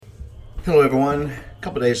Hello everyone. A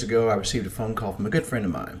couple of days ago I received a phone call from a good friend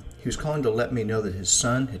of mine. He was calling to let me know that his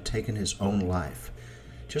son had taken his own life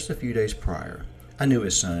just a few days prior. I knew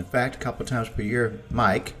his son. In fact, a couple of times per year,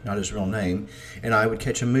 Mike, not his real name, and I would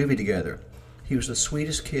catch a movie together. He was the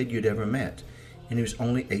sweetest kid you'd ever met, and he was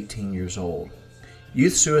only 18 years old.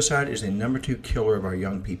 Youth suicide is the number 2 killer of our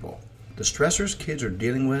young people. The stressors kids are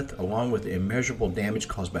dealing with, along with the immeasurable damage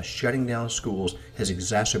caused by shutting down schools, has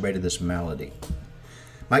exacerbated this malady.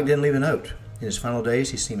 Mike didn't leave a note. In his final days,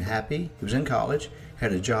 he seemed happy. He was in college,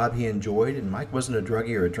 had a job he enjoyed, and Mike wasn't a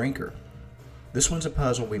druggie or a drinker. This one's a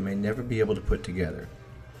puzzle we may never be able to put together.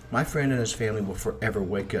 My friend and his family will forever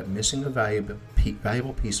wake up missing a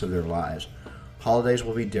valuable piece of their lives. Holidays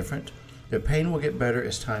will be different. Their pain will get better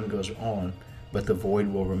as time goes on, but the void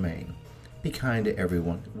will remain. Be kind to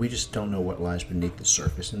everyone. We just don't know what lies beneath the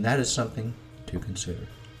surface, and that is something to consider.